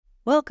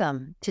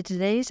Welcome to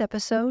today's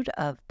episode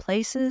of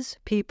Places,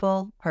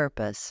 People,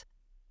 Purpose.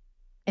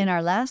 In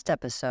our last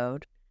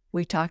episode,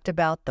 we talked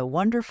about the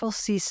wonderful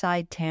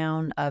seaside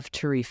town of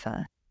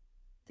Tarifa.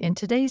 In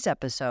today's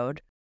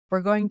episode,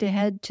 we're going to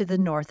head to the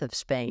north of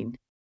Spain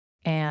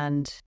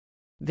and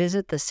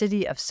visit the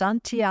city of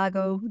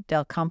Santiago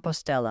del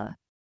Compostela.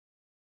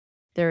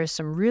 There is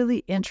some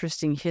really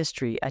interesting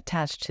history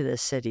attached to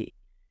this city,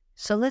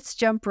 so let's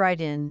jump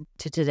right in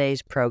to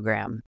today's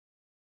program.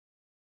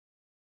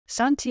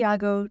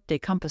 Santiago de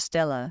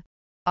Compostela,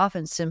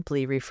 often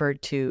simply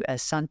referred to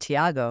as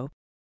Santiago,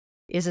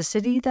 is a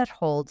city that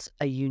holds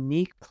a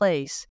unique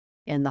place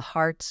in the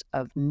hearts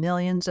of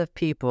millions of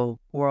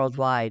people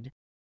worldwide.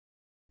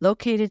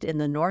 Located in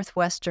the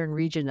northwestern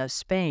region of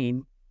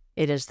Spain,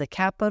 it is the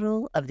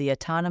capital of the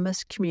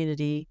autonomous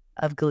community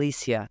of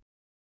Galicia.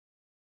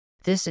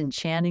 This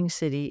enchanting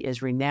city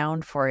is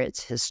renowned for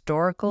its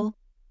historical,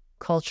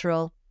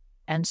 cultural,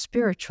 and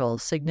spiritual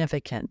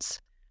significance,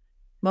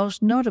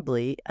 most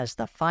notably as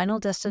the final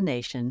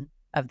destination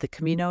of the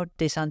Camino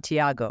de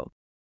Santiago,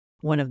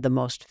 one of the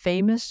most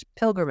famous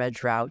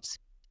pilgrimage routes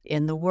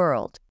in the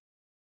world.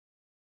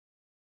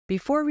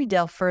 Before we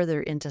delve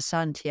further into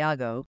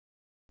Santiago,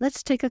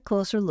 let's take a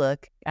closer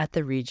look at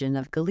the region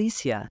of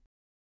Galicia.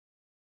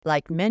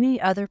 Like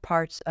many other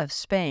parts of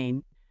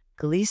Spain,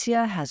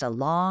 Galicia has a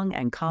long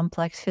and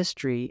complex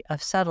history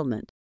of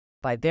settlement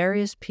by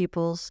various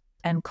peoples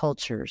and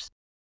cultures.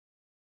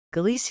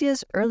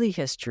 Galicia's early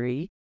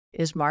history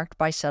is marked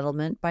by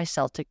settlement by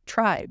Celtic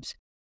tribes,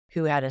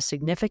 who had a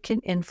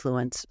significant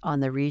influence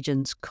on the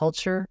region's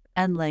culture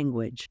and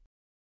language.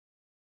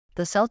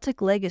 The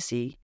Celtic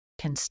legacy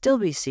can still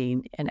be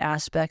seen in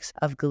aspects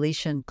of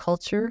Galician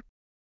culture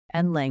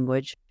and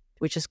language,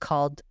 which is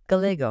called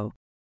Gallego.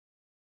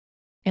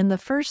 In the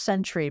 1st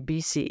century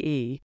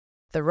BCE,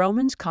 the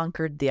Romans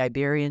conquered the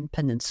Iberian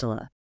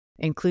Peninsula,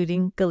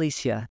 including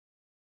Galicia.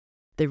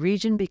 The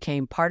region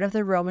became part of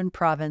the Roman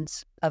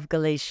province of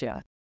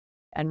Galicia,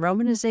 and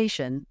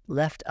Romanization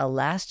left a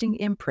lasting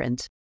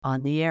imprint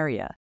on the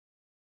area.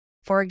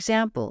 For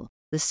example,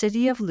 the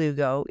city of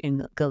Lugo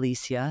in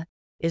Galicia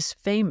is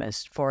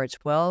famous for its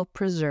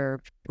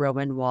well-preserved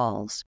Roman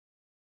walls.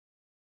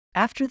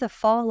 After the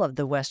fall of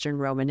the Western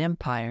Roman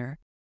Empire,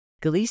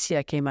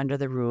 Galicia came under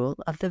the rule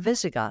of the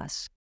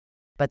Visigoths,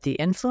 but the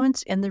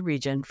influence in the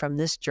region from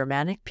this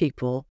Germanic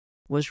people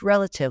was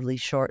relatively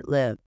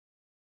short-lived.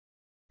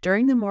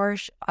 During the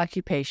Moorish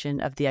occupation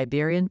of the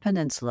Iberian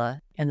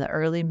Peninsula in the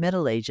early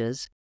Middle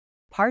Ages,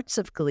 parts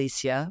of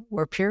Galicia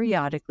were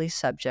periodically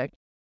subject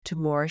to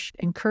Moorish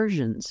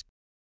incursions.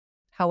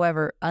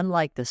 However,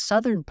 unlike the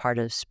southern part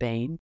of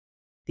Spain,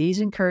 these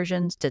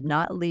incursions did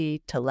not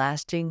lead to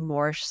lasting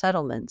Moorish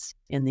settlements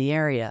in the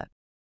area.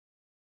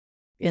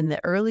 In the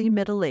early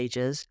Middle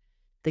Ages,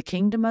 the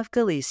Kingdom of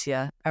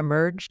Galicia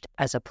emerged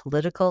as a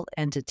political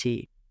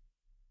entity.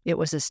 It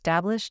was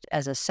established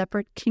as a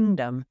separate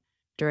kingdom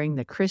during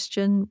the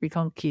Christian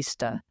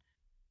Reconquista,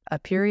 a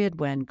period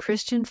when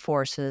Christian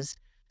forces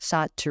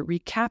sought to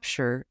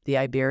recapture the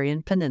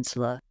Iberian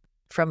Peninsula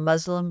from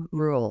Muslim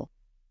rule.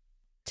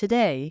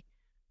 Today,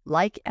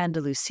 like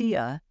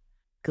Andalusia,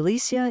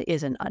 Galicia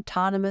is an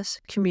autonomous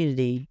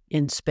community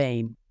in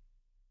Spain.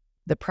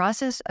 The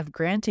process of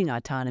granting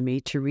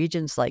autonomy to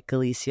regions like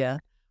Galicia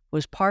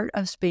was part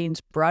of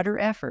Spain's broader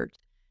effort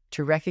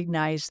to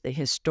recognize the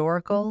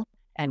historical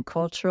and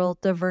cultural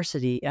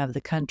diversity of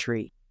the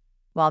country,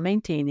 while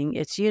maintaining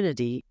its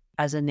unity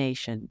as a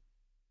nation.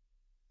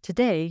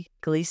 Today,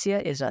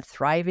 Galicia is a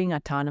thriving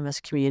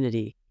autonomous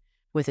community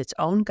with its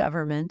own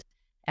government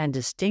and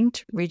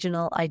distinct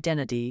regional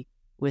identity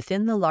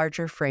within the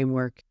larger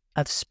framework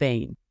of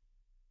Spain.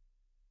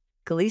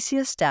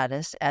 Galicia's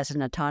status as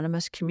an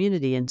autonomous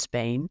community in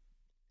Spain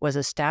was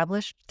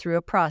established through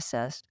a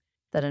process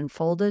that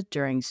unfolded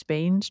during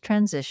Spain's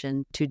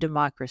transition to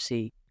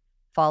democracy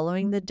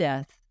following the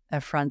death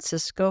of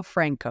Francisco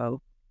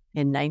Franco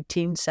in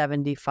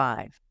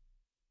 1975.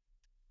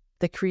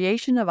 The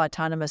creation of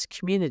autonomous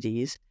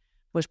communities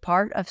was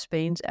part of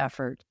Spain's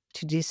effort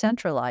to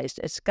decentralize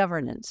its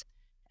governance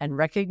and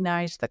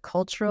recognize the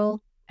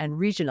cultural and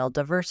regional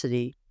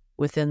diversity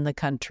within the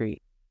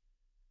country.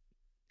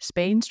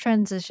 Spain's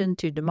transition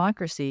to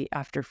democracy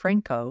after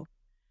Franco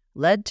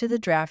led to the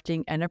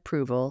drafting and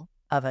approval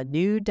of a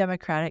new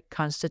democratic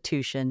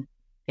constitution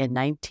in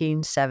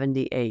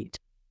 1978.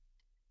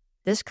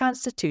 This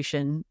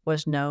constitution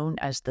was known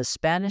as the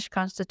Spanish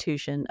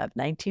Constitution of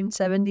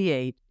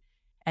 1978,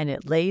 and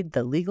it laid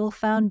the legal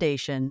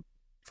foundation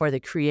for the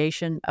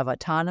creation of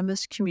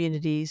autonomous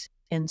communities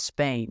in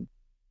Spain.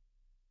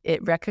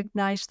 It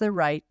recognized the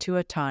right to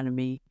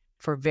autonomy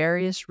for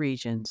various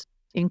regions,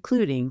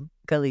 including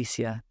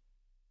Galicia.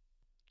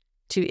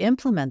 To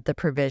implement the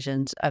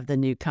provisions of the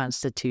new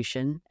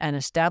constitution and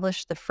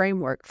establish the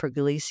framework for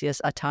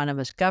Galicia's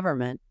autonomous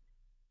government,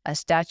 a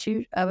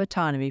statute of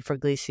autonomy for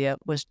Galicia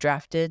was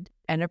drafted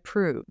and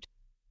approved.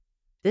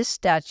 This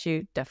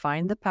statute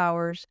defined the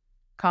powers,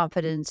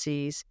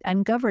 competencies,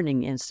 and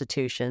governing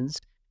institutions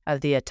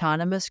of the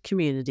autonomous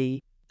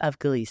community of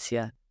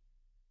Galicia.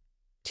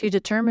 To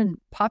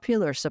determine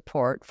popular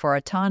support for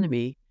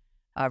autonomy,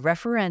 a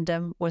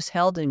referendum was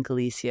held in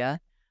Galicia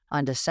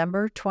on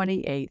December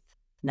 28,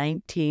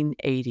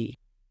 1980.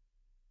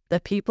 The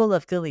people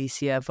of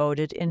Galicia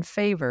voted in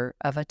favor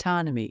of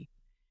autonomy,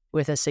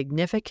 with a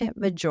significant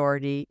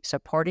majority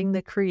supporting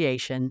the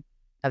creation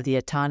of the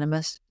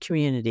autonomous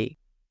community.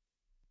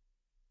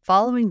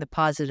 Following the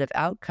positive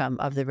outcome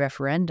of the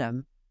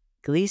referendum,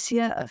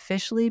 Galicia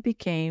officially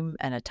became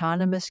an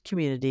autonomous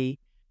community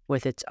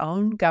with its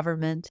own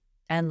government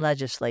and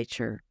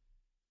legislature.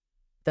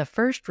 The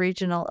first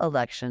regional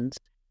elections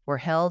were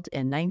held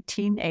in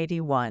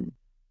 1981,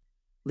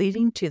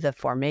 leading to the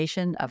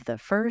formation of the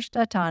first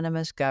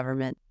autonomous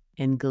government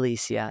in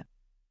Galicia.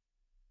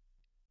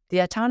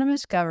 The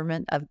autonomous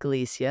government of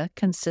Galicia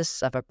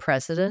consists of a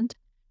president,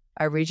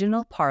 a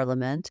regional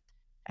parliament,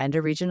 and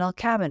a regional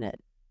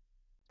cabinet.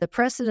 The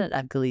president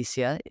of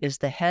Galicia is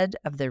the head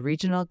of the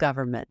regional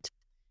government,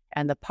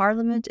 and the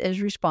parliament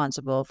is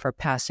responsible for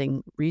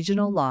passing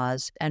regional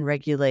laws and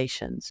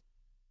regulations.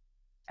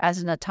 As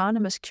an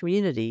autonomous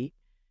community,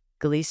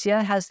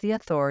 Galicia has the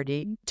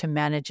authority to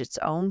manage its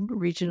own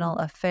regional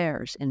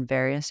affairs in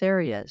various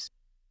areas,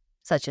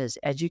 such as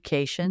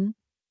education,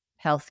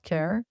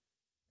 healthcare,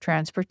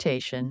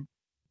 transportation,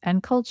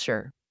 and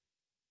culture.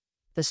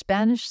 The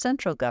Spanish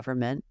central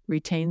government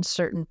retains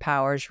certain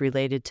powers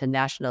related to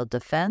national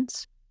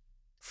defense,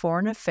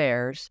 foreign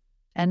affairs,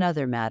 and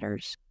other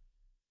matters.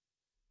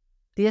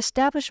 The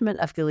establishment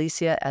of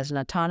Galicia as an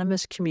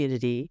autonomous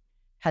community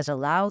has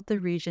allowed the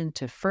region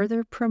to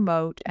further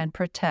promote and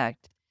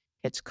protect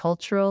its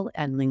cultural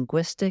and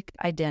linguistic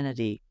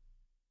identity.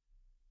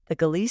 The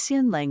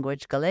Galician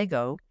language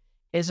Gallego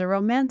is a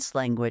Romance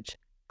language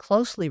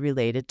closely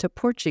related to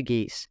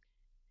Portuguese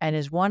and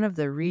is one of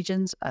the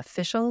region's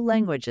official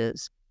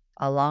languages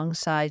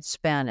alongside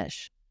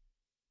Spanish.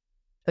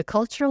 The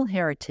cultural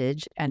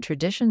heritage and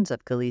traditions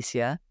of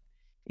Galicia,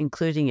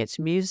 including its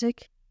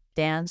music,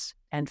 dance,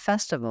 and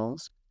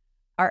festivals,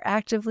 are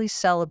actively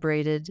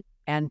celebrated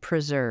and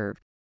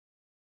preserved.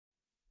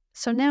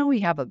 So now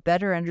we have a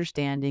better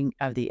understanding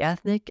of the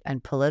ethnic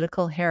and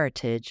political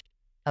heritage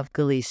of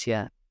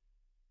Galicia.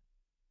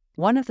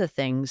 One of the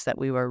things that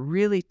we were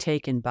really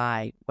taken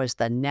by was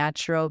the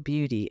natural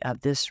beauty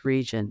of this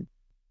region.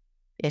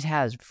 It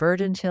has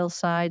verdant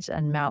hillsides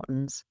and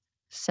mountains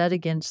set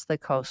against the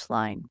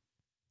coastline.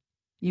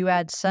 You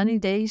add sunny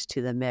days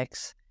to the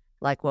mix,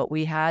 like what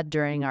we had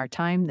during our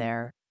time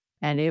there,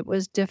 and it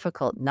was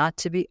difficult not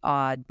to be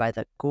awed by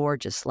the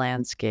gorgeous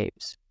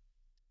landscapes.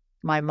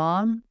 My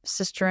mom,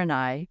 sister, and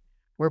I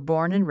were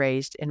born and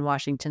raised in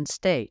Washington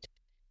State,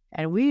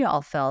 and we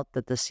all felt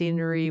that the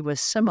scenery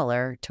was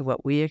similar to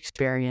what we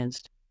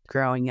experienced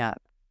growing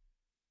up.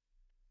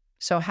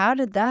 So how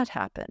did that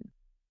happen?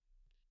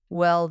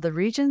 Well, the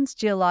region's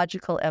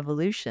geological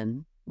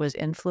evolution was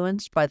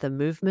influenced by the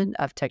movement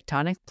of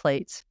tectonic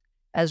plates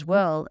as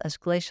well as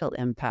glacial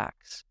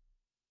impacts.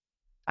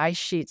 Ice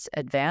sheets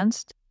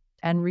advanced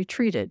and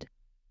retreated,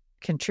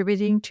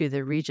 contributing to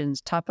the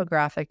region's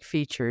topographic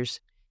features,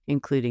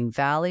 including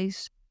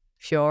valleys,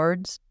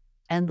 fjords,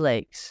 and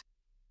lakes.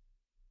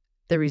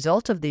 The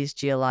result of these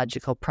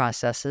geological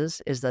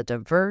processes is the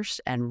diverse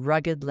and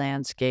rugged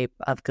landscape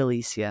of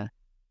Galicia,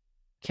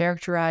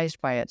 characterized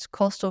by its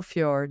coastal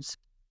fjords,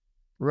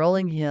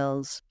 rolling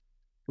hills,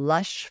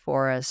 lush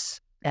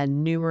forests,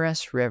 and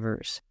numerous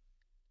rivers.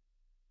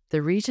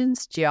 The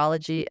region's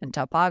geology and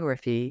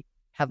topography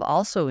have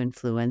also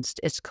influenced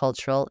its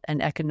cultural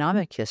and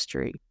economic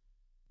history,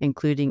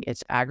 including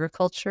its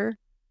agriculture,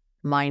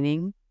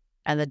 mining,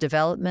 and the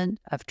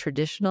development of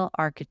traditional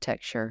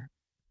architecture.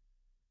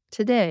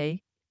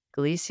 Today,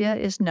 Galicia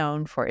is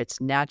known for its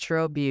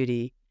natural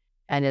beauty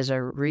and is a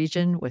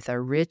region with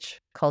a rich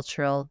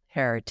cultural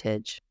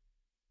heritage.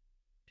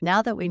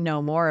 Now that we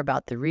know more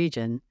about the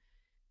region,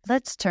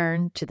 let's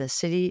turn to the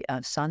city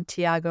of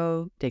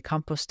Santiago de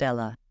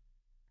Compostela.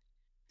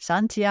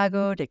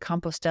 Santiago de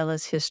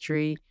Compostela's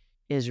history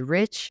is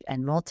rich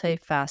and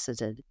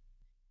multifaceted,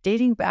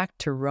 dating back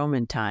to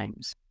Roman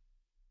times.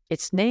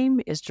 Its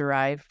name is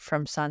derived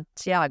from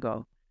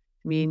Santiago,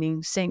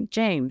 meaning St.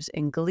 James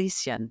in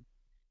Galician,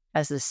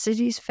 as the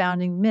city's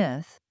founding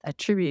myth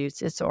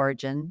attributes its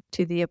origin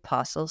to the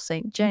apostle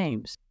St.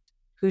 James,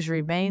 whose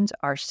remains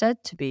are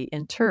said to be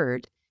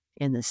interred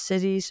in the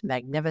city's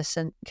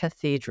magnificent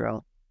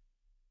cathedral.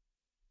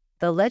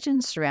 The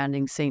legend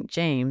surrounding St.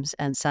 James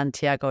and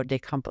Santiago de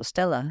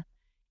Compostela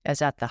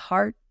is at the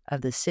heart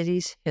of the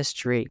city's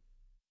history.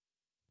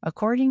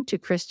 According to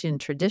Christian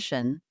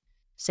tradition,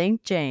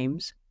 St.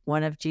 James,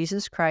 one of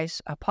Jesus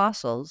Christ's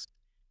apostles,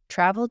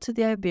 traveled to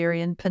the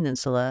Iberian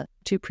Peninsula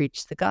to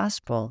preach the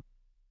gospel.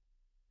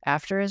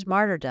 After his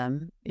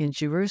martyrdom in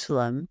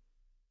Jerusalem,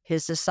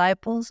 his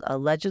disciples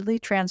allegedly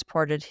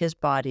transported his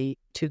body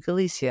to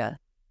Galicia.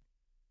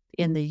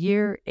 In the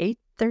year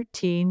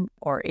 813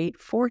 or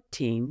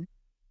 814,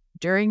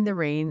 during the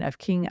reign of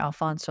King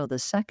Alfonso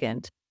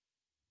II,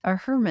 a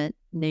hermit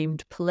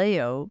named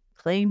Peleo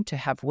claimed to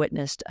have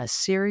witnessed a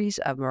series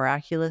of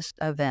miraculous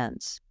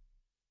events.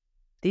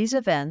 These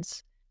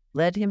events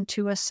led him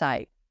to a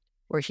site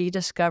where he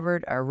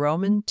discovered a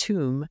Roman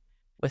tomb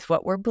with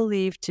what were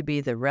believed to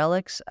be the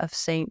relics of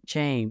St.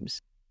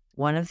 James,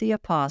 one of the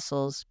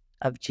apostles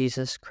of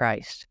Jesus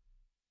Christ.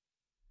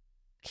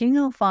 King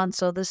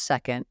Alfonso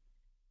II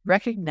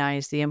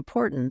recognized the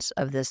importance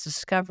of this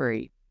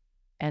discovery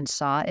and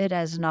saw it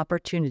as an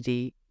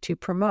opportunity to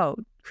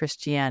promote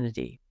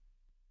Christianity.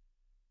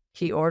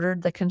 He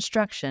ordered the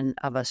construction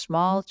of a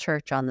small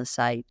church on the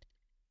site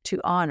to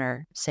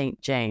honor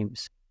St.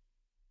 James.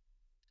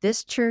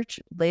 This church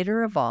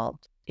later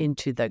evolved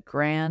into the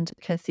Grand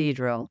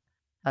Cathedral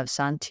of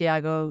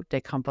Santiago de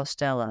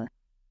Compostela,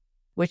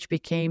 which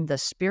became the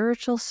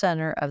spiritual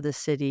center of the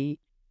city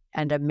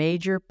and a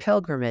major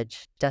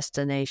pilgrimage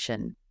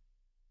destination.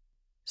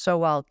 So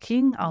while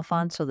King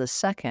Alfonso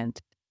II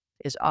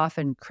is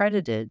often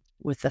credited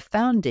with the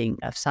founding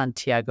of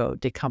Santiago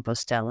de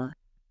Compostela,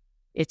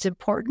 it's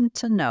important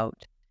to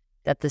note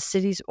that the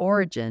city's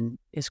origin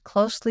is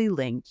closely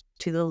linked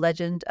to the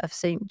legend of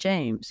St.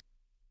 James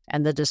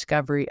and the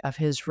discovery of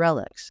his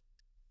relics,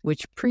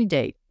 which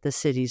predate the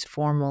city's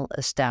formal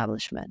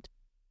establishment.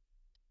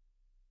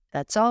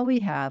 That's all we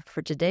have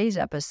for today's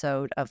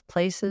episode of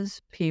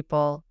Places,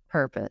 People,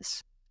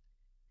 Purpose.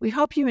 We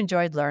hope you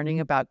enjoyed learning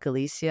about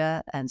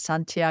Galicia and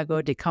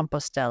Santiago de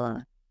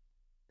Compostela.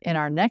 In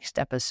our next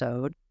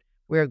episode,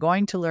 we are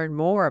going to learn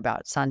more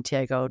about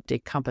Santiago de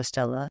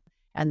Compostela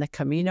and the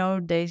Camino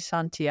de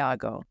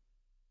Santiago.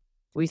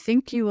 We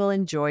think you will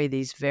enjoy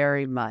these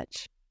very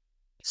much.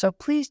 So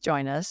please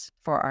join us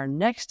for our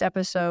next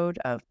episode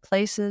of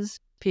Places,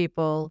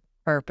 People,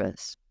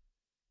 Purpose,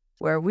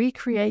 where we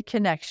create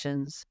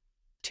connections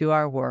to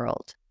our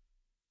world.